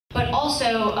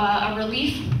also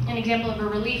an example of a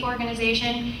relief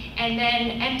organization, and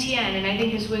then MTN, and I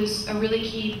think this was a really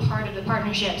key part of the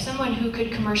partnership, someone who could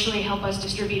commercially help us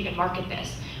distribute and market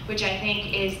this, which I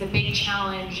think is the big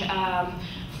challenge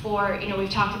for, we've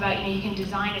talked about, you can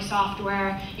design a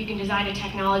software, you can design a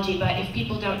technology, but if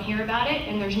people don't hear about it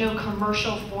and there's no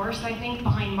commercial force, I think,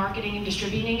 behind marketing and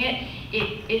distributing it,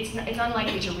 it's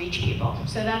unlikely to reach people.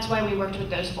 So that's why we worked with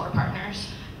those 4 partners.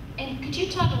 And could you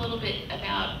talk a little bit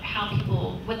about how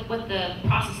people, what the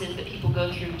process is that people go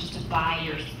through just to buy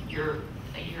a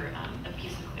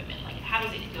piece of equipment? Like, how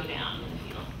does it go down in the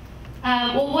field?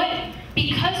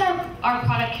 Because our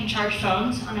product can charge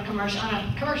phones on a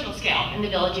commercial scale in the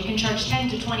village, it can charge 10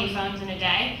 to 20 phones in a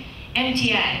day.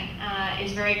 MTN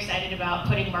is very excited about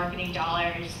putting marketing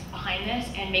dollars behind this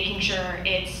and making sure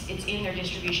it's in their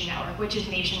distribution network, which is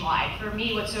nationwide. For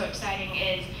me, what's so exciting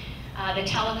is the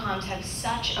telecoms have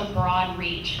such a broad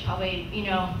reach, probably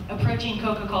approaching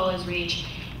Coca-Cola's reach,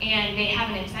 and they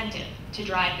have an incentive to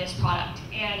drive this product.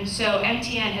 And so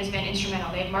MTN has been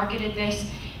instrumental. They've marketed this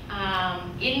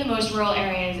in the most rural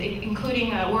areas,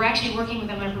 including, we're actually working with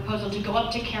them on a proposal to go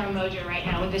up to Karamoja right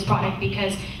now with this product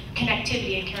because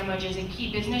connectivity in Karamoja is a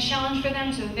key business challenge for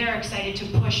them, so they're excited to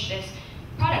push this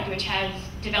product, which has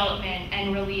development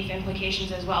and relief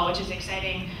implications as well, which is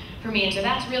exciting for me. And so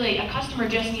that's really, a customer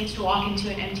just needs to walk into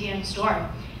an MTN store.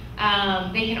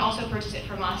 They can also purchase it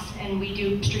from us, and we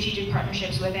do strategic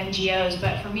partnerships with NGOs,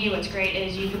 but for me what's great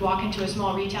is you could walk into a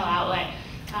small retail outlet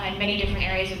in many different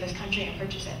areas of this country and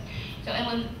purchase it. So,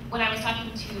 and when I was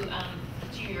talking to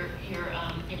your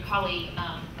colleague,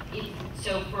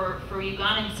 so for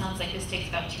Uganda, it sounds like this takes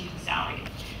about 2 weeks' salary.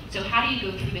 So how do you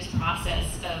go through this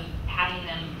process of having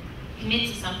them commit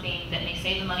to something that may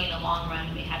save them money in the long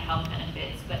run, may have health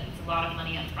benefits, but it's a lot of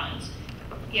money up front?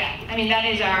 Yeah, I mean, that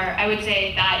is I would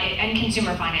say and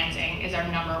consumer financing is our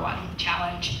 #1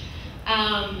 challenge.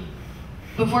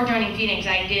 Before joining Phoenix,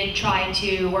 I did try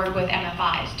to work with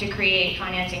MFIs to create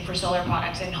financing for solar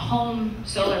products and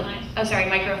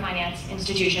microfinance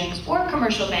institutions or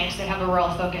commercial banks that have a rural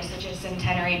focus, such as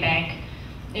Centenary Bank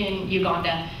in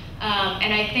Uganda.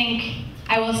 And I think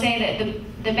I will say that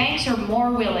the banks are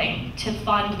more willing to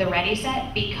fund the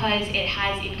ReadySet because it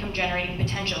has income generating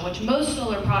potential, which most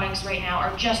solar products right now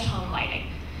are just home lighting.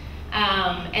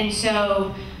 And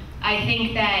so I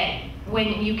think that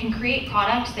when you can create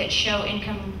products that show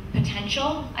income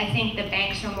potential, I think the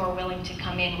banks are more willing to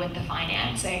come in with the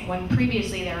financing, when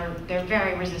previously they're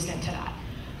very resistant to that.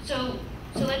 So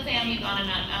let's say I'm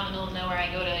Uganda, out in the middle of nowhere,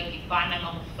 I go to buy my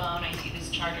mobile phone, I see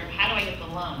this charger. How do I get the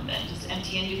loan then? Does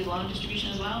MTN do the loan distribution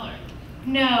as well, or?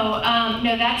 No,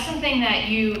 no, that's something that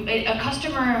a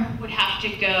customer would have to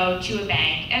go to a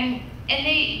bank, and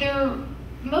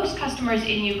most customers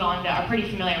in Uganda are pretty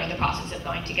familiar with the process of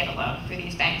going to get a loan through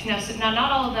these banks. Now,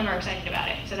 not all of them are excited about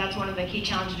it, so that's one of the key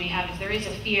challenges we have, is there is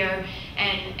a fear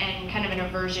and kind of an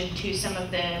aversion to some of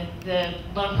the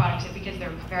loan products because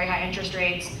they're very high interest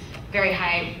rates, very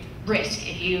high risk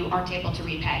if you aren't able to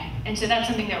repay. And so that's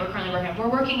something that we're currently working on. We're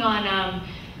working on,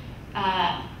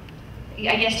 I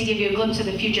guess to give you a glimpse of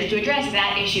the future, to address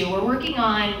that issue, we're working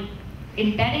on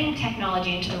embedding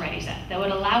technology into the ReadySet that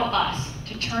would allow us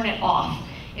to turn it off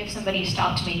if somebody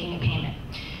stopped making a payment,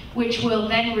 which will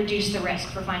then reduce the risk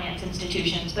for finance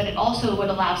institutions, but it also would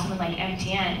allow someone like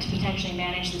MTN to potentially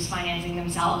manage this financing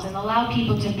themselves and allow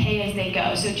people to pay as they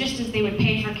go. So just as they would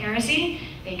pay for kerosene,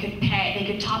 they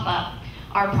could top up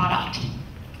our product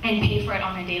and pay for it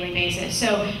on a daily basis.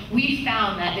 So we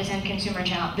found that this end consumer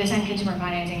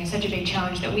financing is such a big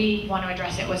challenge that we want to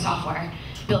address it with software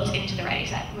built into the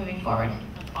ReadySet moving forward.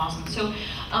 That's awesome. So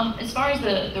as far as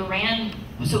the RAN,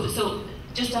 so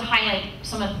just to highlight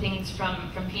some of the things from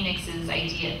Phoenix's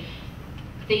idea,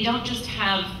 they don't just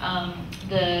have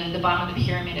the bottom of the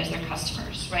pyramid as their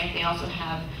customers, right? They also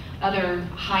have other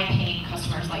high-paying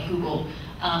customers like Google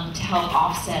to help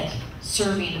offset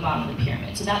serving the bottom of the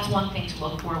pyramid. So that's one thing to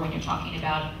look for when you're talking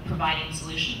about providing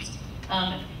solutions.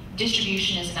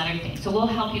 Distribution is another thing. So we'll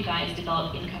help you guys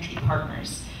develop in-country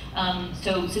partners.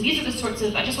 So these are the sorts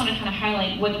of, I just want to kind of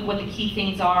highlight what the key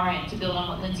things are, and to build on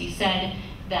what Lindsay said,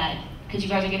 that because you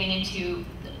guys are getting into,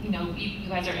 you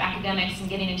guys are academics and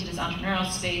getting into this entrepreneurial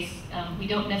space, we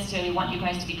don't necessarily want you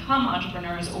guys to become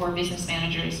entrepreneurs or business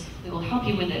managers. We will help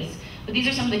you with this. But these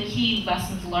are some of the key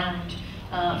lessons learned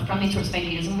from these sorts of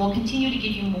ideas, and we'll continue to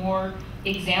give you more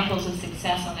examples of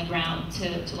success on the ground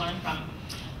to learn from.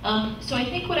 So I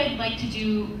think what I'd like to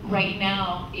do right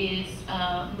now is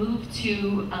move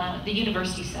to the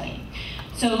university setting.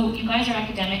 So you guys are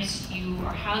academics, you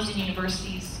are housed in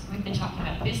universities. We've been talking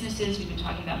about businesses, we've been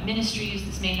talking about ministries.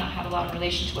 This may not have a lot of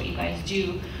relation to what you guys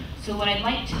do. So what I'd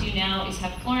like to do now is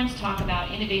have Florence talk about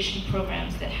innovation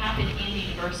programs that happen in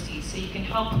universities, so you can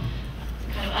help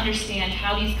kind of understand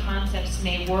how these concepts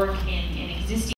may work in existing